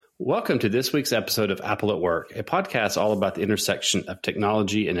Welcome to this week's episode of Apple at Work, a podcast all about the intersection of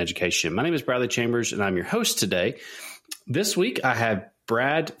technology and education. My name is Bradley Chambers, and I'm your host today. This week, I have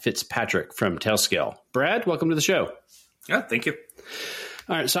Brad Fitzpatrick from Tailscale. Brad, welcome to the show. Yeah, thank you.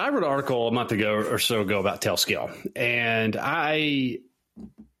 All right, so I wrote an article a month ago or so ago about Tailscale, and I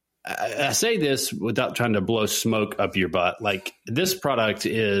say this without trying to blow smoke up your butt. Like, this product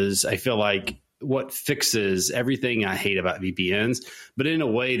is, I feel like, what fixes everything I hate about VPNs, but in a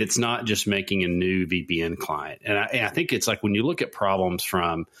way that's not just making a new VPN client. And I think it's like when you look at problems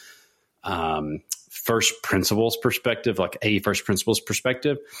from first principles perspective, like a first principles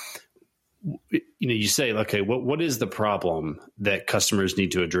perspective, you say, okay, what is the problem that customers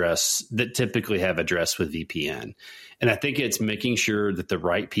need to address that typically have addressed with VPN? And I think it's making sure that the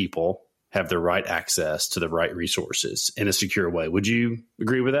right people have the right access to the right resources in a secure way. Would you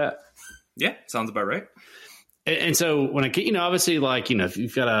agree with that? Yeah, sounds about right. And so when I get, obviously, like, if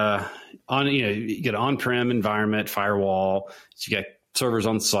you've got you get an on-prem environment, firewall, you got servers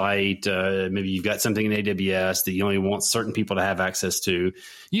on site, maybe you've got something in AWS that you only want certain people to have access to,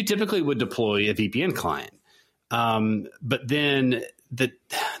 you typically would deploy a VPN client. But then they're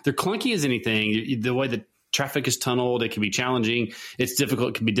clunky as anything. The way that traffic is tunneled, it can be challenging. It's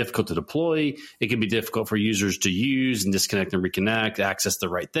difficult. It can be difficult to deploy. It can be difficult for users to use and disconnect and reconnect, access the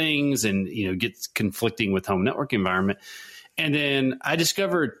right things, and gets conflicting with home network environment. And then I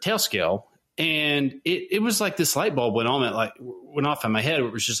discovered Tailscale, and it was like this light bulb went off in my head.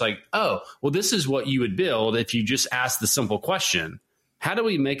 It was just like, oh, well, this is what you would build if you just asked the simple question: how do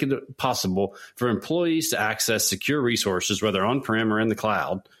we make it possible for employees to access secure resources, whether on-prem or in the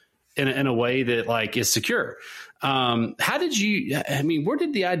cloud, in a way that is secure? Where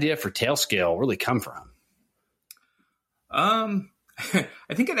did the idea for Tailscale really come from? I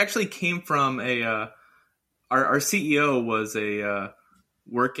think it actually came from our CEO was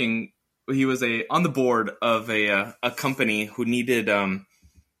on the board of a company who needed,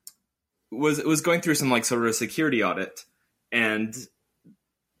 was going through some sort of a security audit. And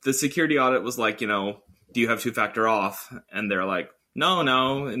the security audit was like, do you have two-factor auth? And they're like,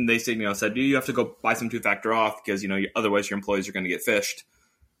 no. And they said, you have to go buy some two-factor auth because, otherwise your employees are going to get phished.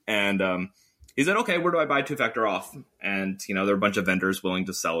 And he said, okay, where do I buy two-factor auth? And, there were a bunch of vendors willing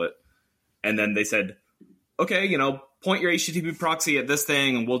to sell it. And then they said, okay, point your HTTP proxy at this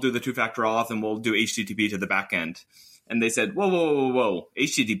thing and we'll do the two-factor auth and we'll do HTTP to the back end. And they said, whoa.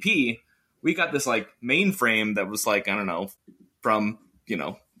 HTTP? We got this mainframe that was from,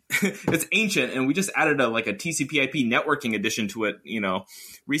 it's ancient, and we just added a TCP/IP networking addition to it,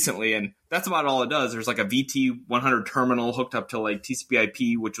 recently, and that's about all it does. There's a VT100 terminal hooked up to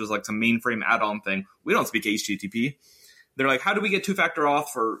TCP/IP, which was some mainframe add-on thing. We don't speak HTTP. They're like, how do we get two-factor auth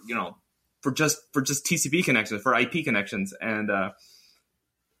for just TCP connections, for IP connections? And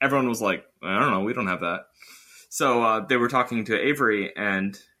everyone was like, I don't know, we don't have that. So they were talking to Avery,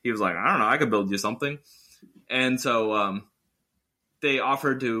 and he was like, I don't know, I could build you something. And so they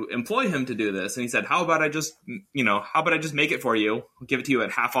offered to employ him to do this. And he said, how about I just make it for you, I'll give it to you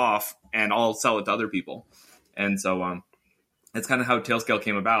at half off, and I'll sell it to other people. And so that's kind of how Tailscale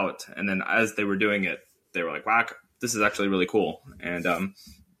came about. And then as they were doing it, they were like, wow, this is actually really cool. And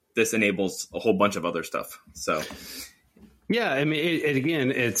this enables a whole bunch of other stuff. So, yeah, I mean,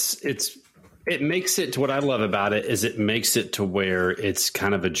 it makes it to, what I love about it is it makes it to where it's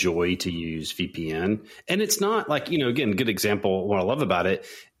kind of a joy to use VPN. And it's not again, good example. What I love about it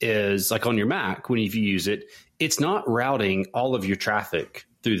is on your Mac, when you use it, it's not routing all of your traffic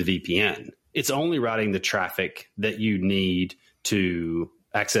through the VPN. It's only routing the traffic that you need to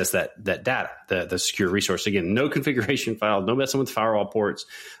access that data, the secure resource. Again, no configuration file, no messing with firewall ports.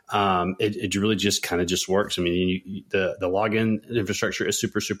 It really just kind of just works. I mean, the login infrastructure is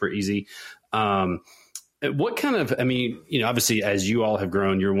super, super easy. What kind of, obviously, as you all have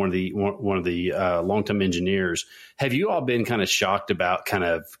grown, you're one of the long-term engineers. Have you all been kind of shocked about kind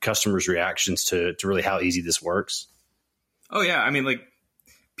of customers' reactions to really how easy this works? Oh yeah,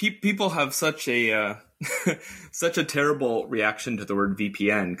 people have such a such a terrible reaction to the word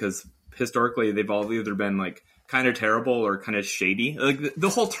VPN, because historically they've all either been kind of terrible or kind of shady. The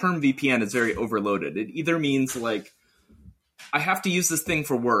whole term VPN is very overloaded. It either means I have to use this thing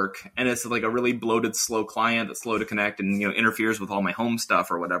for work, and it's a really bloated, slow client that's slow to connect and interferes with all my home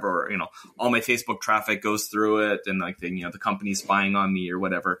stuff or whatever, or all my Facebook traffic goes through it, and the company's spying on me or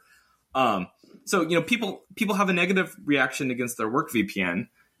whatever. So people have a negative reaction against their work VPN.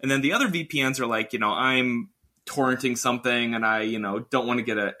 And then the other VPNs are I'm torrenting something and I, don't want to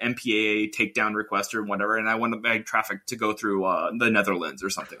get a MPAA takedown request or whatever. And I want my traffic to go through the Netherlands or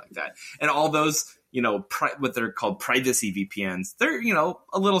something like that. And all those what they're called privacy VPNs. They're,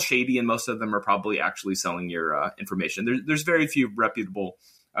 a little shady, and most of them are probably actually selling your information. There's very few reputable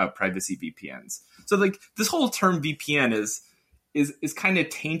privacy VPNs. So like this whole term VPN is kind of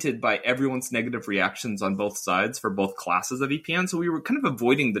tainted by everyone's negative reactions on both sides for both classes of VPN. So we were kind of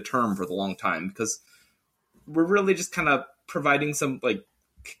avoiding the term for the long time because we're really just kind of providing some like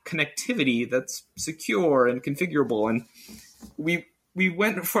connectivity that's secure and configurable. And we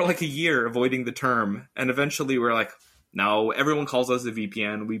went for like a year avoiding the term, and eventually we're like, no, everyone calls us a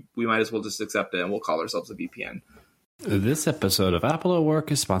VPN. We might as well just accept it, and we'll call ourselves a VPN. This episode of Apple at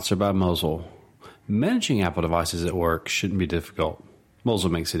Work is sponsored by Mosel. Managing Apple devices at work shouldn't be difficult.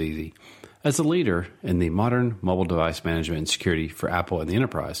 Mosel makes it easy. As a leader in the modern mobile device management and security for Apple and the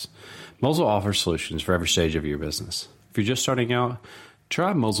enterprise, Mosel offers solutions for every stage of your business. If you're just starting out,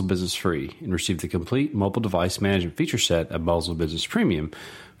 try Mosel Business free and receive the complete mobile device management feature set of Mosel Business Premium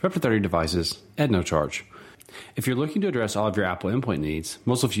for up to 30 devices at no charge. If you're looking to address all of your Apple endpoint needs,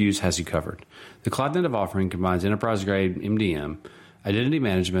 Mosel Fuse has you covered. The cloud native offering combines enterprise-grade MDM, identity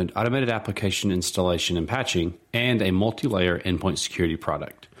management, automated application installation and patching, and a multi-layer endpoint security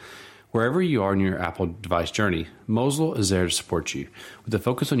product. Wherever you are in your Apple device journey, Mosel is there to support you. With a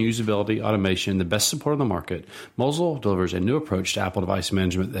focus on usability, automation, the best support on the market, Mosel delivers a new approach to Apple device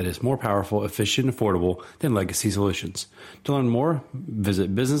management that is more powerful, efficient, and affordable than legacy solutions. To learn more,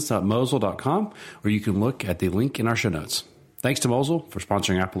 visit business.mosel.com, or you can look at the link in our show notes. Thanks to Mosel for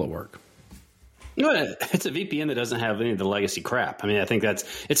sponsoring Apple at Work. It's a VPN that doesn't have any of the legacy crap. I mean, I think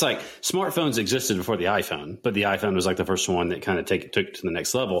it's like smartphones existed before the iPhone, but the iPhone was like the first one that kind of took it to the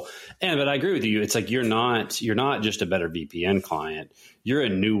next level. But I agree with you. It's like you're not just a better VPN client. You're a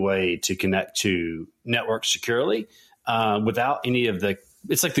new way to connect to networks securely without any of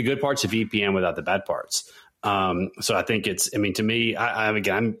it's like the good parts of VPN without the bad parts. So I think to me,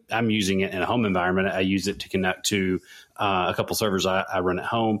 I'm using it in a home environment. I use it to connect to a couple servers I run at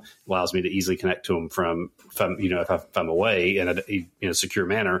home. It allows me to easily connect to them if I'm away in a secure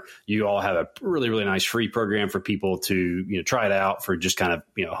manner. You all have a really, really nice free program for people to, try it out for just kind of,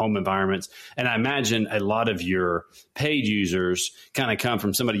 home environments. And I imagine a lot of your paid users kind of come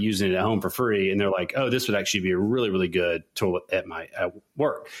from somebody using it at home for free. And they're like, oh, this would actually be a really, really good tool at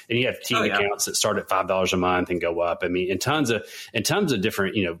work. And you have team accounts that start at $5 a month and go up. I mean, in tons of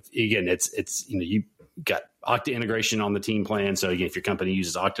different, again, it's you got Okta integration on the team plan. So again, if your company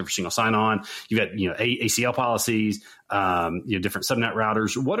uses Okta for single sign-on, you've got ACL policies, different subnet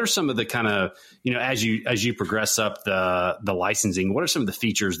routers. What are some of the kind of as you progress up the licensing? What are some of the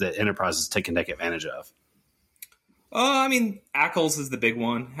features that enterprises take advantage of? ACLs is the big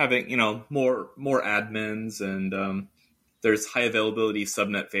one. Having more admins, and there's high availability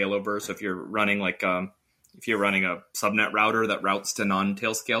subnet failover. So if you're running a subnet router that routes to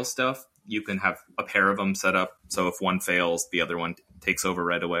non-Tailscale stuff, you can have a pair of them set up. So if one fails, the other one takes over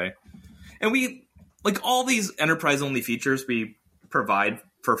right away. And we like all these enterprise only features we provide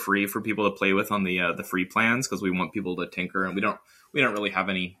for free for people to play with on the free plans, because we want people to tinker, and we don't really have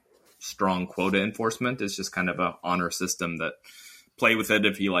any strong quota enforcement. It's just kind of a honor system that play with it.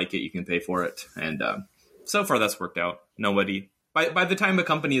 If you like it, you can pay for it. And so far that's worked out. Nobody, by the time a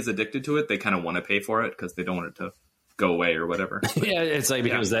company is addicted to it, they kind of want to pay for it because they don't want it to go away or whatever. Yeah, it's like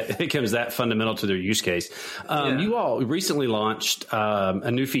it becomes that fundamental to their use case. You all recently launched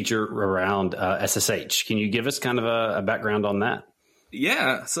a new feature around SSH. Can you give us kind of a background on that?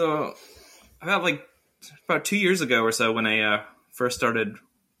 Yeah, so about 2 years ago or so, when I first started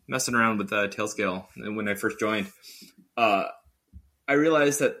messing around with Tailscale, and when I first joined, I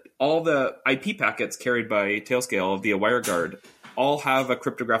realized that all the IP packets carried by Tailscale via WireGuard all have a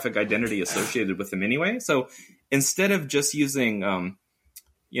cryptographic identity associated with them anyway. So instead of just using,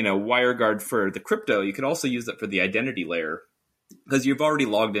 WireGuard for the crypto, you could also use it for the identity layer, because you've already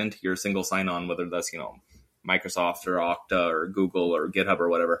logged into your single sign-on, whether that's, Microsoft or Okta or Google or GitHub or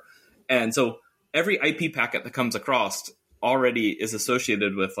whatever. And so every IP packet that comes across already is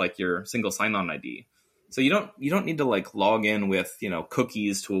associated with your single sign-on ID. So you don't need to log in with,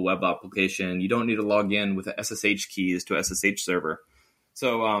 cookies to a web application. You don't need to log in with the SSH keys to a SSH server.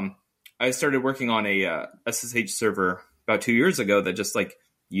 So I started working on a SSH server about 2 years ago that just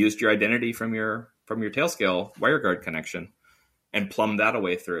used your identity from your Tailscale WireGuard connection and plumbed that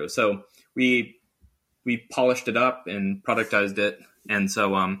away through. So we polished it up and productized it. And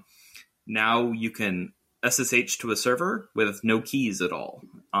so now you can SSH to a server with no keys at all.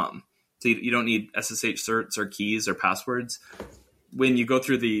 So you don't need SSH certs or keys or passwords. When you go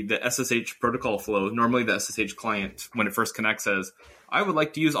through the SSH protocol flow, normally the SSH client, when it first connects, says, I would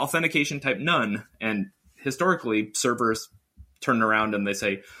like to use authentication type none. And historically, servers turn around and they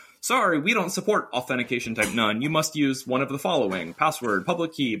say, sorry, we don't support authentication type none. You must use one of the following: password,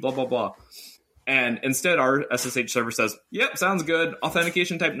 public key, blah, blah, blah. And instead, our SSH server says, yep, sounds good.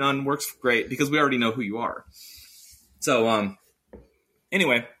 Authentication type none works great because we already know who you are. So,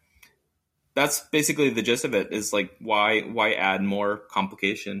 anyway, that's basically the gist of it, is like, why add more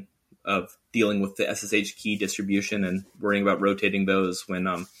complication of dealing with the SSH key distribution and worrying about rotating those when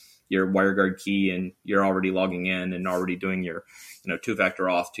your WireGuard key and you're already logging in and already doing your two-factor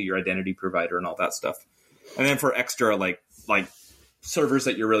auth to your identity provider and all that stuff. And then for extra like servers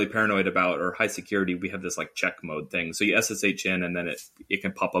that you're really paranoid about or high security, we have this like check mode thing. So you SSH in and then it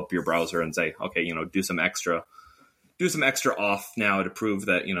can pop up your browser and say, okay, do some extra auth now to prove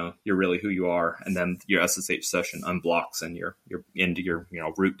that you're really who you are, and then your SSH session unblocks and you're into your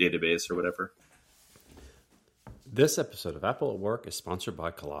root database or whatever. This episode of Apple at Work is sponsored by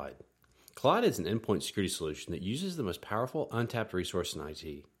Kolide. Kolide is an endpoint security solution that uses the most powerful untapped resource in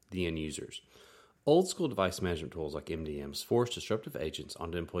IT, the end users. Old school device management tools like MDMs force disruptive agents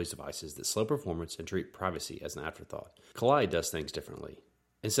onto employees' devices that slow performance and treat privacy as an afterthought. Kolide does things differently.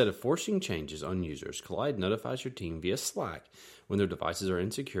 Instead of forcing changes on users, Kolide notifies your team via Slack when their devices are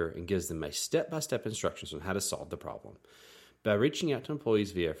insecure and gives them a step-by-step instructions on how to solve the problem. By reaching out to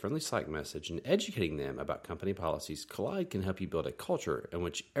employees via a friendly Slack message and educating them about company policies, Kolide can help you build a culture in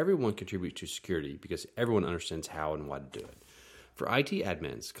which everyone contributes to security because everyone understands how and why to do it. For IT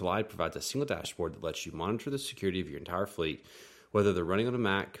admins, Kolide provides a single dashboard that lets you monitor the security of your entire fleet, whether they're running on a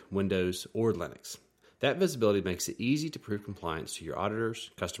Mac, Windows, or Linux. That visibility makes it easy to prove compliance to your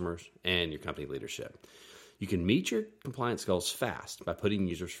auditors, customers, and your company leadership. You can meet your compliance goals fast by putting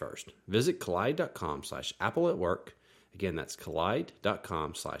users first. Visit kolide.com/appleatwork. Again, that's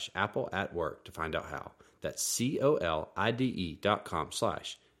kolide.com/appleatwork to find out how. That's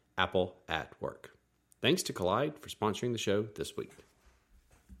kolide.com/appleatwork. Thanks to Kolide for sponsoring the show this week.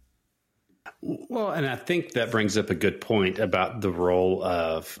 Well, and I think that brings up a good point about the role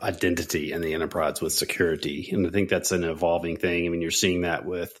of identity in the enterprise with security. And I think that's an evolving thing. I mean, you're seeing that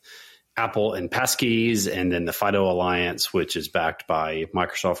with Apple and Passkeys, and then the FIDO Alliance, which is backed by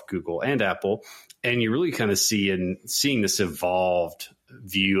Microsoft, Google, and Apple. And you're really kind of seeing this evolved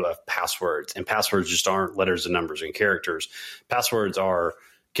view of passwords. And passwords just aren't letters and numbers and characters. Passwords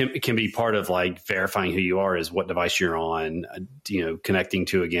can be part of like verifying who you are, is what device you're on, connecting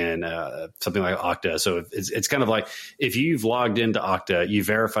to, again, something like Okta. So it's kind of like if you've logged into Okta, you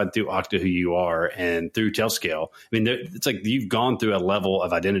verified through Okta who you are, and through Tailscale. I mean, it's like you've gone through a level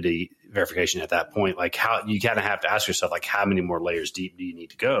of identity verification at that point. Like, how you kind of have to ask yourself, like, how many more layers deep do you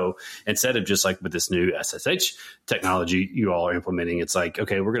need to go, instead of just like with this new SSH technology you all are implementing. It's like,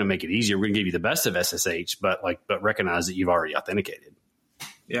 okay, we're going to make it easier. We're going to give you the best of SSH, but recognize that you've already authenticated.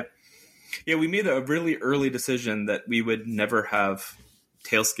 Yeah, we made a really early decision that we would never have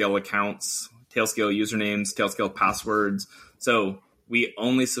Tailscale accounts, Tailscale usernames, Tailscale passwords. So we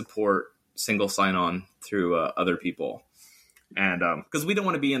only support single sign-on through other people. And because we don't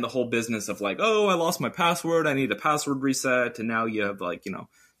want to be in the whole business of like, oh, I lost my password, I need a password reset. And now you have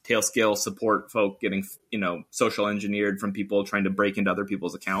Tailscale support folk getting, social engineered from people trying to break into other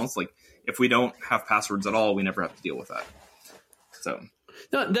people's accounts. Like, if we don't have passwords at all, we never have to deal with that. So...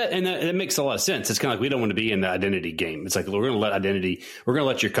 No, that makes a lot of sense. It's kind of like we don't want to be in the identity game. It's like we're going to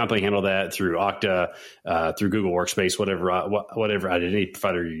let your company handle that through Okta, through Google Workspace, whatever identity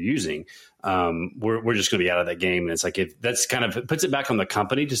provider you're using. We're just going to be out of that game. And it's like, if that's kind of puts it back on the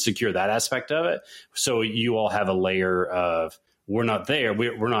company to secure that aspect of it. So you all have a layer of, we're not there,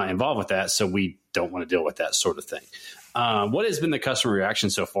 we're not involved with that, so we don't want to deal with that sort of thing. What has been the customer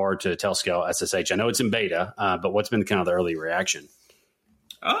reaction so far to Tailscale SSH? I know it's in beta, but what's been kind of the early reaction?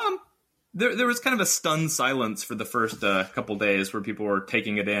 There was kind of a stunned silence for the first couple days where people were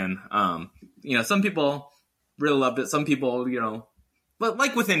taking it in. Some people really loved it. Some people, but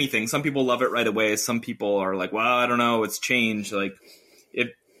like with anything, some people love it right away. Some people are like, well, I don't know, it's changed. Like, if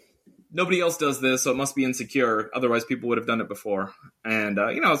nobody else does this, so it must be insecure. Otherwise, people would have done it before. And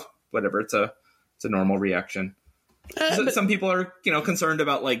it's whatever. It's a normal reaction. Some people are, concerned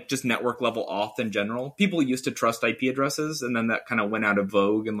about like just network level auth in general. People used to trust IP addresses, and then that kind of went out of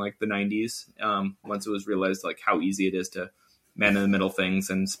vogue in like the 90s. Once it was realized like how easy it is to man in the middle things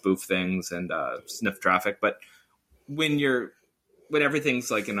and spoof things and sniff traffic. But when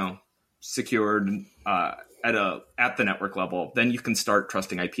everything's like, secured at the network level, then you can start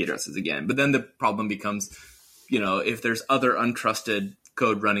trusting IP addresses again. But then the problem becomes, if there's other untrusted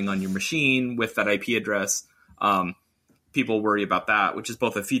code running on your machine with that IP address, people worry about that, which is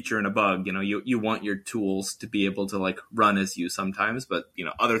both a feature and a bug. You want your tools to be able to like run as you sometimes, but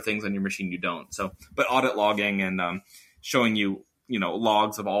other things on your machine you don't. So, but audit logging and showing you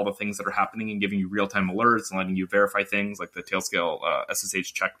logs of all the things that are happening and giving you real-time alerts and letting you verify things like the Tailscale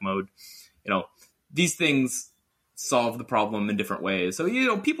SSH check mode. These things solve the problem in different ways.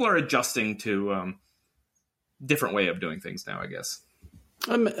 So, people are adjusting to different way of doing things now, I guess.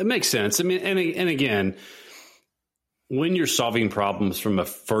 It makes sense. I mean, and again, when you're solving problems from a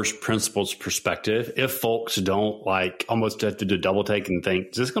first principles perspective, if folks don't almost have to do a double take and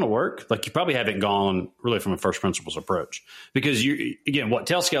think, is this going to work? You probably haven't gone really from a first principles approach, because what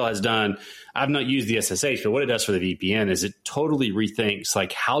Tailscale has done, I've not used the SSH, but what it does for the VPN is it totally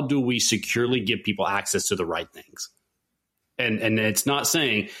rethinks how do we securely give people access to the right things? And it's not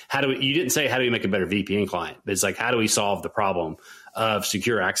saying you didn't say how do we make a better VPN client, but it's how do we solve the problem of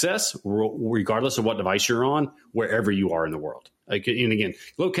secure access, regardless of what device you're on, wherever you are in the world. And again,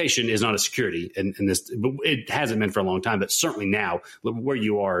 location is not a security, and this, but it hasn't been for a long time. But certainly now, where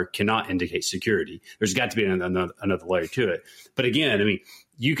you are cannot indicate security. There's got to be another layer to it. But again, I mean,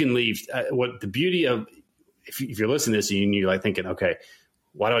 you can leave. What the beauty of if you're listening to this and you're thinking, okay,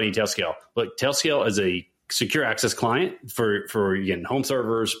 why do I need Tailscale? Look, Tailscale is a secure access client for again, home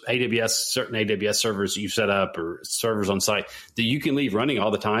servers, certain AWS servers that you've set up or servers on site that you can leave running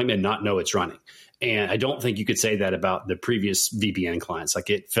all the time and not know it's running. And I don't think you could say that about the previous VPN clients.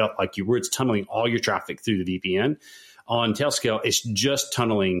 It felt like it's tunneling all your traffic through the VPN. On Tailscale, it's just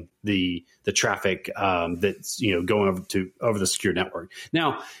tunneling the traffic that's going over the secure network.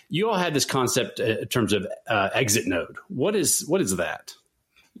 Now, you all had this concept in terms of exit node. What is that?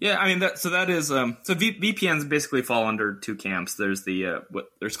 Yeah, I mean that is VPNs basically fall under two camps. There's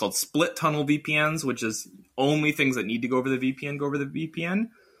there's called split tunnel VPNs, which is only things that need to go over the VPN,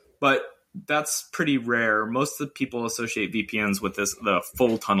 but that's pretty rare. Most of the people associate VPNs with the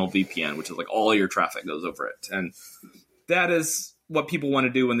full tunnel VPN, which is all your traffic goes over it, and that is what people want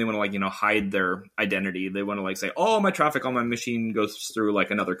to do when they want to hide their identity. They want to say, oh, my traffic on my machine goes through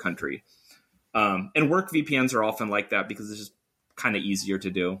another country, and work VPNs are often like that because it's just kind of easier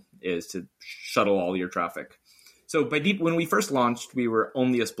to do, is to shuttle all your traffic. So when we first launched, we were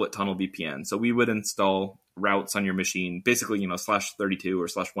only a split tunnel VPN. So we would install routes on your machine, basically, /32 or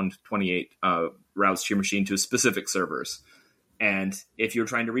 /128 routes to your machine to specific servers. And if you were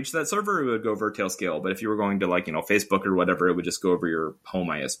trying to reach that server, it would go over Tailscale. But if you were going to Facebook or whatever, it would just go over your home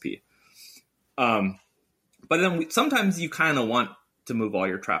ISP. But then sometimes you kind of want to move all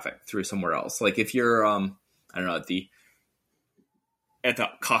your traffic through somewhere else. If you're, I don't know, at the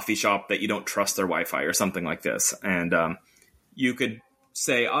coffee shop that you don't trust their Wi-Fi or something like this. And you could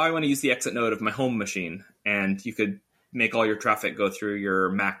say, oh, I want to use the exit node of my home machine. And you could make all your traffic go through your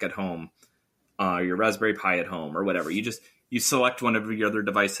Mac at home, your Raspberry Pi at home, or whatever. You select one of your other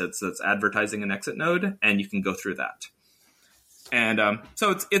devices that's advertising an exit node, and you can go through that. And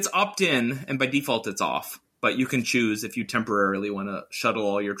so it's opt-in, and by default it's off. But you can choose if you temporarily want to shuttle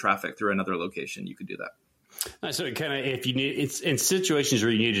all your traffic through another location, you could do that. So if you need, it's in situations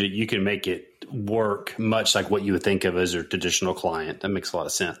where you need it, you can make it work much like what you would think of as a traditional client. That makes a lot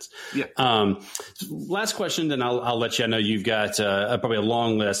of sense. Yeah. Last question, then I'll let you. I know you've got probably a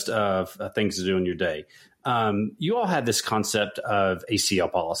long list of things to do in your day. You all had this concept of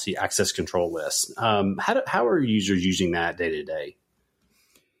ACL policy, access control lists. How are users using that day to day?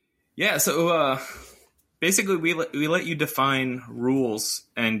 Yeah. So basically, we let you define rules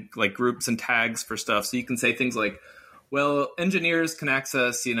and groups and tags for stuff. So you can say things like, well, engineers can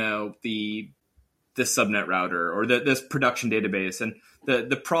access, this subnet router or this production database, and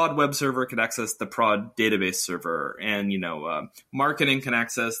the prod web server can access the prod database server, and marketing can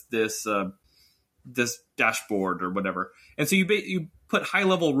access this dashboard or whatever. And so you put high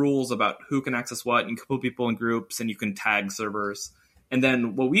level rules about who can access what, and you can put people in groups, and you can tag servers. And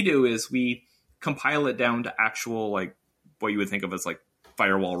then what we do is we compile it down to actual what you would think of as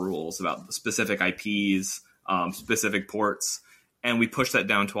firewall rules about specific IPs, specific ports, and we push that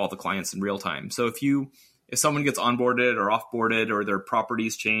down to all the clients in real time. So if someone gets onboarded or offboarded or their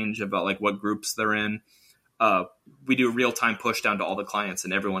properties change about what groups they're in, we do a real time push down to all the clients,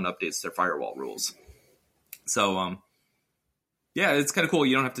 and everyone updates their firewall rules. So yeah, it's kind of cool.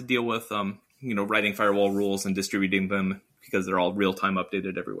 You don't have to deal with writing firewall rules and distributing them because they're all real time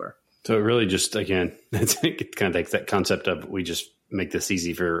updated everywhere. So it really just, again, it kind of takes that concept of we just make this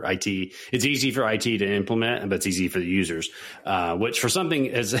easy for IT. It's easy for IT to implement, but it's easy for the users, which for something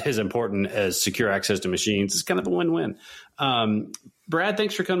as important as secure access to machines is kind of a win-win. Brad,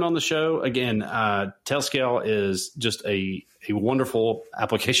 thanks for coming on the show again. Tailscale is just a wonderful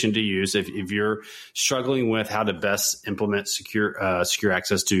application to use if you're struggling with how to best implement secure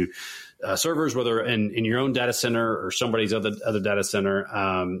access to servers, whether in your own data center or somebody's other data center.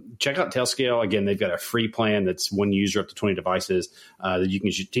 Check out Tailscale. Again, they've got a free plan that's one user up to 20 devices that you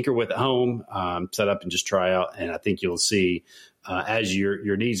can tinker with at home, set up and just try out. And I think you'll see as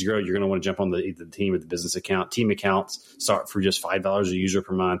your needs grow, you're going to want to jump on either the team or the business account. Team accounts start for just $5 a user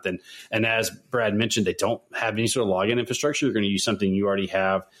per month. And as Brad mentioned, they don't have any sort of login infrastructure. You're going to use something you already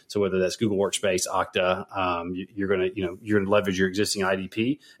have. So whether that's Google Workspace, Okta, you're going to leverage your existing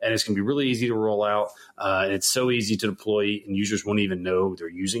IDP, and it's going to be really easy to roll out. And it's so easy to deploy, and users won't even know they're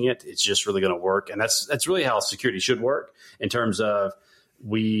using it. It's just really going to work. And that's really how security should work in terms of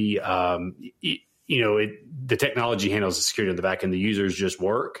the technology handles the security on the back end. The users just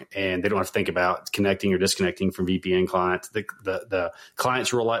work, and they don't have to think about connecting or disconnecting from VPN clients. The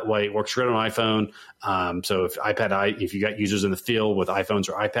client's real lightweight, works great on iPhone. So if you got users in the field with iPhones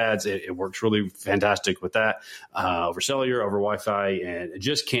or iPads, it works really fantastic with that over cellular, over Wi-Fi, and I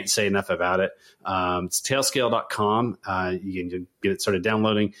just can't say enough about it. It's tailscale.com. You can get it started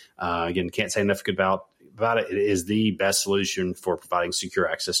downloading. Again, can't say enough good about it. It is the best solution for providing secure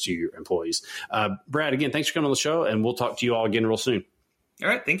access to your employees. Brad, again, thanks for coming on the show, and we'll talk to you all again real soon. All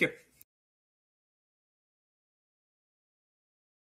right. Thank you.